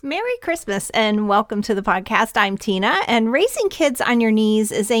Merry Christmas and welcome to the podcast. I'm Tina, and Raising Kids on Your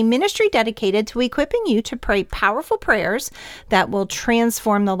Knees is a ministry dedicated to equipping you to pray powerful prayers that will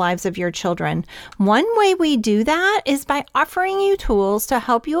transform the lives of your children. One way we do that is by offering you tools to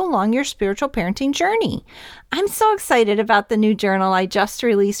help you along your spiritual parenting journey. I'm so excited about the new journal I just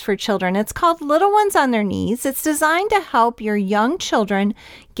released for children. It's called Little Ones on Their Knees. It's designed to help your young children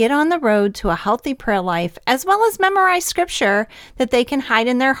get on the road to a healthy prayer life, as well as memorize scripture that they can hide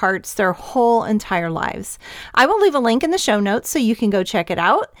in their hearts their whole entire lives. I will leave a link in the show notes so you can go check it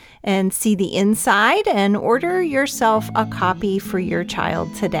out and see the inside and order yourself a copy for your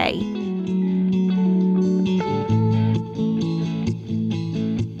child today.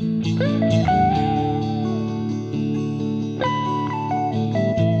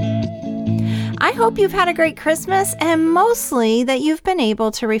 I hope you've had a great Christmas and mostly that you've been able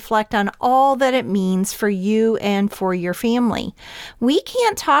to reflect on all that it means for you and for your family. We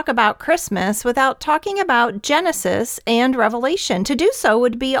can't talk about Christmas without talking about Genesis and Revelation. To do so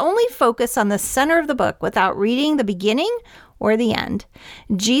would be only focus on the center of the book without reading the beginning or the end.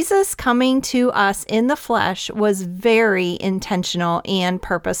 Jesus coming to us in the flesh was very intentional and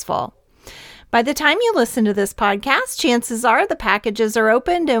purposeful. By the time you listen to this podcast, chances are the packages are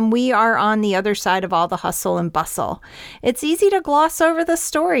opened and we are on the other side of all the hustle and bustle. It's easy to gloss over the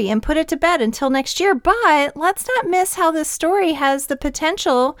story and put it to bed until next year, but let's not miss how this story has the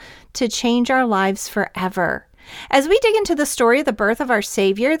potential to change our lives forever. As we dig into the story of the birth of our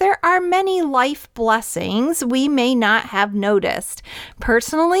Savior, there are many life blessings we may not have noticed.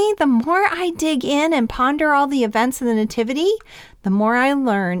 Personally, the more I dig in and ponder all the events of the Nativity, the more I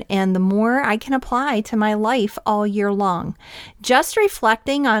learn and the more I can apply to my life all year long. Just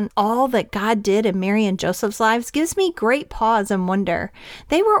reflecting on all that God did in Mary and Joseph's lives gives me great pause and wonder.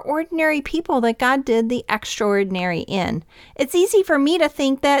 They were ordinary people that God did the extraordinary in. It's easy for me to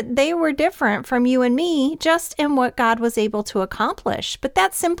think that they were different from you and me just in what God was able to accomplish, but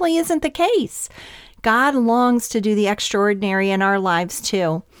that simply isn't the case. God longs to do the extraordinary in our lives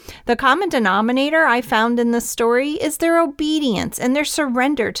too. The common denominator I found in this story is their obedience and their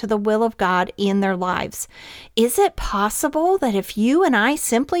surrender to the will of God in their lives. Is it possible that if you and I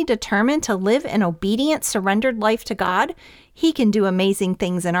simply determine to live an obedient, surrendered life to God, He can do amazing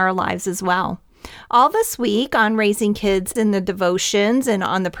things in our lives as well? All this week on Raising Kids in the devotions and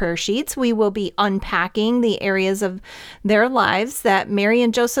on the prayer sheets, we will be unpacking the areas of their lives that Mary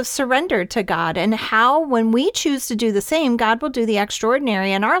and Joseph surrendered to God and how, when we choose to do the same, God will do the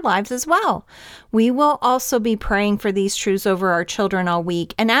extraordinary in our lives as well. We will also be praying for these truths over our children all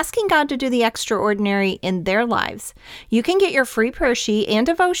week and asking God to do the extraordinary in their lives. You can get your free prayer sheet and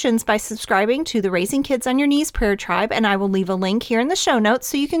devotions by subscribing to the Raising Kids on Your Knees prayer tribe, and I will leave a link here in the show notes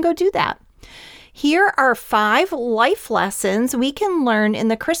so you can go do that. Here are 5 life lessons we can learn in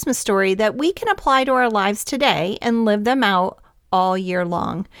the Christmas story that we can apply to our lives today and live them out all year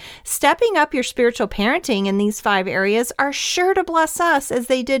long. Stepping up your spiritual parenting in these 5 areas are sure to bless us as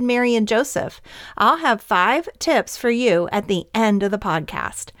they did Mary and Joseph. I'll have 5 tips for you at the end of the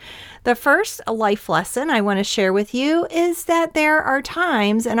podcast. The first life lesson I want to share with you is that there are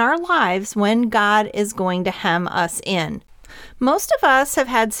times in our lives when God is going to hem us in. Most of us have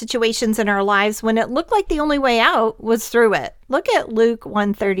had situations in our lives when it looked like the only way out was through it. Look at Luke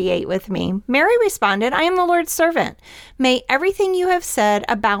 1:38 with me. Mary responded, "I am the Lord's servant. May everything you have said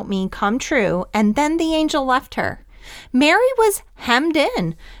about me come true." And then the angel left her. Mary was hemmed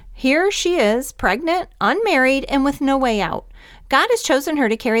in. Here she is, pregnant, unmarried, and with no way out. God has chosen her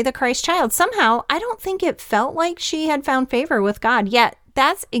to carry the Christ child. Somehow, I don't think it felt like she had found favor with God, yet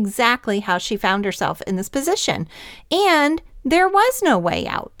that's exactly how she found herself in this position. And there was no way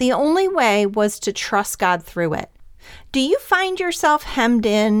out. The only way was to trust God through it. Do you find yourself hemmed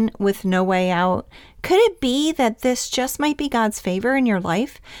in with no way out? Could it be that this just might be God's favor in your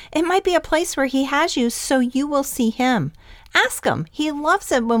life? It might be a place where He has you so you will see Him. Ask Him. He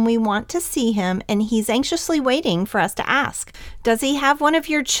loves it when we want to see Him, and He's anxiously waiting for us to ask. Does He have one of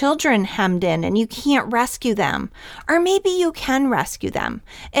your children hemmed in and you can't rescue them? Or maybe you can rescue them.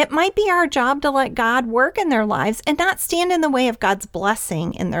 It might be our job to let God work in their lives and not stand in the way of God's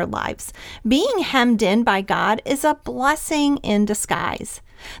blessing in their lives. Being hemmed in by God is a blessing in disguise.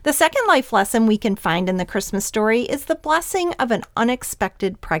 The second life lesson we can find in the Christmas story is the blessing of an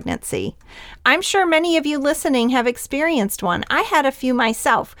unexpected pregnancy. I'm sure many of you listening have experienced one. I had a few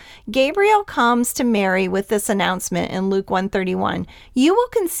myself. Gabriel comes to Mary with this announcement in Luke 1:31. You will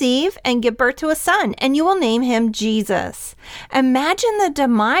conceive and give birth to a son, and you will name him Jesus. Imagine the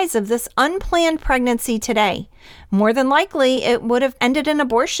demise of this unplanned pregnancy today. More than likely, it would have ended in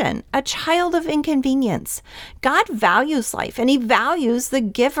abortion, a child of inconvenience. God values life, and He values the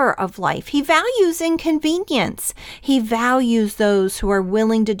giver of life. He values inconvenience. He values those who are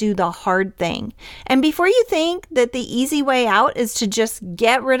willing to do the hard thing. And before you think that the easy way out is to just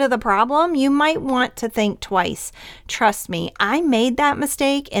get rid of the problem, you might want to think twice. Trust me, I made that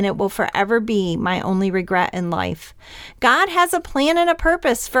mistake, and it will forever be my only regret in life. God has a plan and a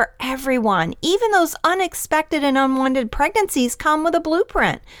purpose for everyone. Even those unexpected and unwanted pregnancies come with a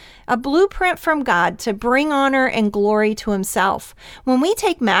blueprint from God to bring honor and glory to Himself. When we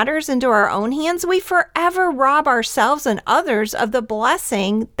take matters into our own hands, we forever rob ourselves and others of the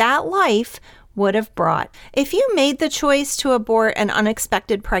blessing that life would have brought. If you made the choice to abort an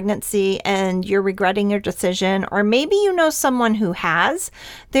unexpected pregnancy and you're regretting your decision, or maybe you know someone who has,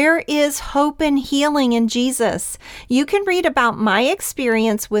 there is hope and healing in Jesus. You can read about my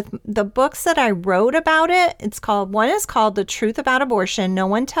experience with the books that I wrote about it. One is called The Truth About Abortion, No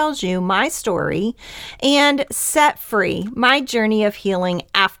One Tells You, My Story, and Set Free, My Journey of Healing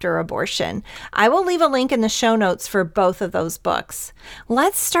After Abortion. I will leave a link in the show notes for both of those books.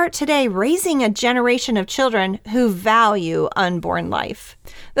 Let's start today raising a generation of children who value unborn life.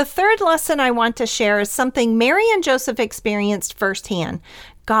 The third lesson I want to share is something Mary and Joseph experienced firsthand.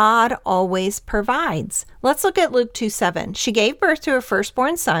 God always provides. Let's look at Luke 2:7. She gave birth to her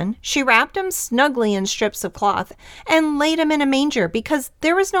firstborn son. She wrapped him snugly in strips of cloth and laid him in a manger because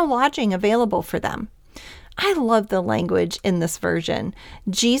there was no lodging available for them. I love the language in this version.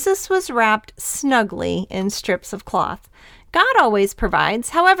 Jesus was wrapped snugly in strips of cloth. God always provides.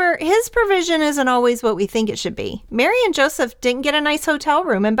 However, His provision isn't always what we think it should be. Mary and Joseph didn't get a nice hotel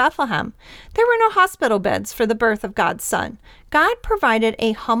room in Bethlehem. There were no hospital beds for the birth of God's son. God provided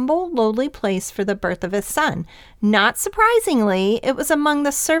a humble, lowly place for the birth of His son. Not surprisingly, it was among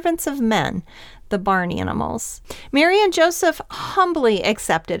the servants of men, the barn animals. Mary and Joseph humbly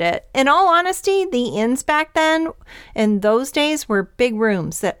accepted it. In all honesty, the inns back then, in those days, were big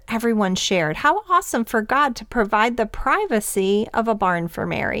rooms that everyone shared. How awesome for God to provide the privacy of a barn for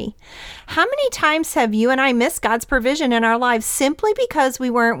Mary. How many times have you and I missed God's provision in our lives simply because we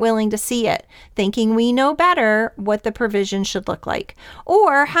weren't willing to see it, thinking we know better what the provision should look like?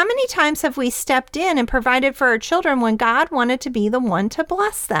 Or how many times have we stepped in and provided for our children when God wanted to be the one to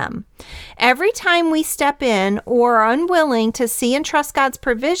bless them? Every time we step in or are unwilling to see and trust God's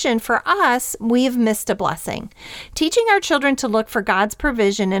provision for us, we have missed a blessing. Teaching our children to look for God's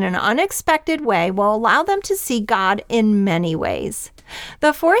provision in an unexpected way will allow them to see God in many ways.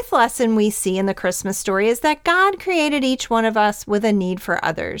 The fourth lesson we see in the Christmas story is that God created each one of us with a need for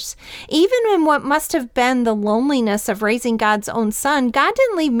others. Even in what must have been the loneliness of raising God's own son, God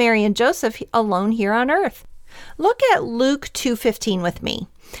didn't leave Mary and Joseph alone here on earth. Look at Luke 2:15 with me.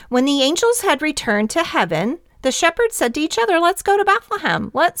 When the angels had returned to heaven, the shepherds said to each other, "Let's go to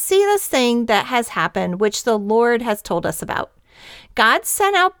Bethlehem. Let's see this thing that has happened, which the Lord has told us about." God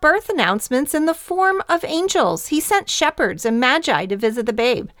sent out birth announcements in the form of angels. He sent shepherds and magi to visit the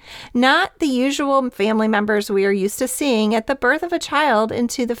babe, not the usual family members we are used to seeing at the birth of a child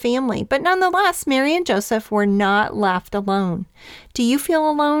into the family. But nonetheless, Mary and Joseph were not left alone. Do you feel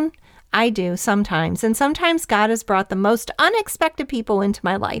alone? I do sometimes, and sometimes God has brought the most unexpected people into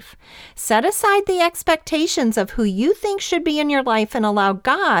my life. Set aside the expectations of who you think should be in your life and allow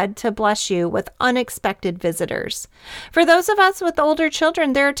God to bless you with unexpected visitors. For those of us with older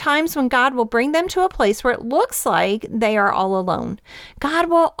children, there are times when God will bring them to a place where it looks like they are all alone. God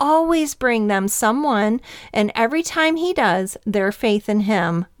will always bring them someone, and every time He does, their faith in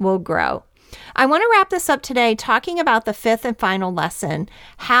Him will grow. I want to wrap this up today talking about the fifth and final lesson,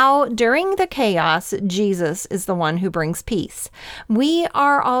 how during the chaos, Jesus is the one who brings peace. We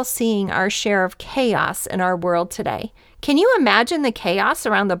are all seeing our share of chaos in our world today. Can you imagine the chaos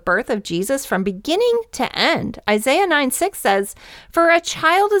around the birth of Jesus from beginning to end? Isaiah 9:6 says, "For a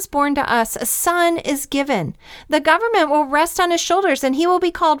child is born to us, a son is given. The government will rest on His shoulders, and He will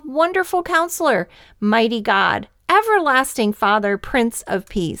be called Wonderful Counselor, Mighty God, Everlasting Father, Prince of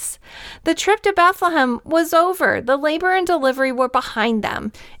Peace." The trip to Bethlehem was over. The labor and delivery were behind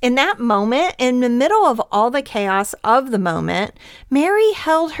them. In that moment, in the middle of all the chaos of the moment, Mary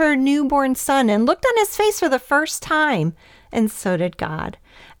held her newborn son and looked on his face for the first time. And so did God.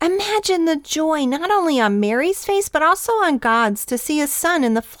 Imagine the joy not only on Mary's face, but also on God's to see His Son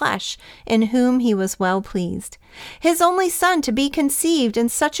in the flesh, in whom He was well pleased. His only Son to be conceived in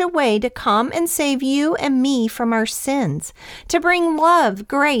such a way to come and save you and me from our sins, to bring love,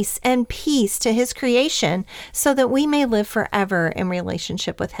 grace, and peace to His creation so that we may live forever in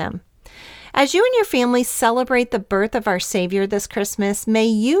relationship with Him. As you and your family celebrate the birth of our Savior this Christmas, may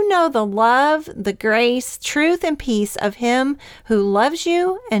you know the love, the grace, truth, and peace of Him who loves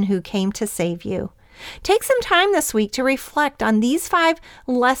you and who came to save you. Take some time this week to reflect on these 5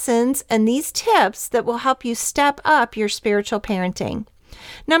 lessons and these tips that will help you step up your spiritual parenting.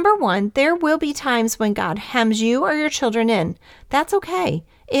 Number 1, there will be times when God hems you or your children in. That's okay.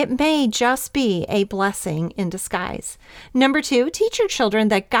 It may just be a blessing in disguise. Number 2, teach your children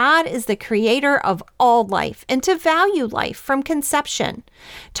that God is the creator of all life and to value life from conception.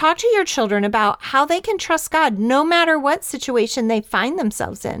 Talk to your children about how they can trust God no matter what situation they find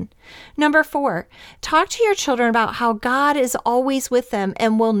themselves in. Number 4, talk to your children about how God is always with them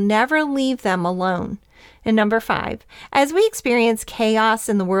and will never leave them alone. And number 5, as we experience chaos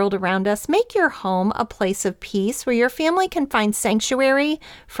in the world around us, make your home a place of peace where your family can find sanctuary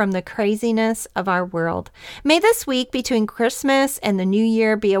from the craziness of our world. May this week between Christmas and the New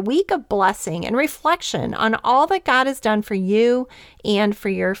Year be a week of blessing and reflection on all that God has done for you and for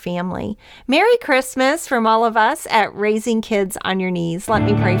your family. Merry Christmas from all of us at Raising Kids on Your Knees. Let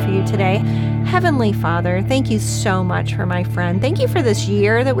me pray for you today. Heavenly Father, thank you so much for my friend. Thank you for this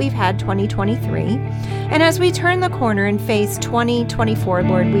year that we've had, 2023. And as we turn the corner and face 2024,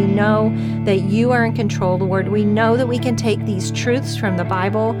 Lord, we know that you are in control, Lord. We know that we can take these truths from the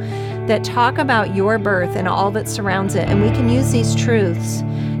Bible that talk about your birth and all that surrounds it, and we can use these truths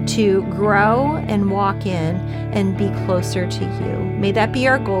to grow and walk in and be closer to you. May that be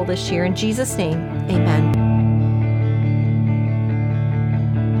our goal this year. In Jesus' name, amen.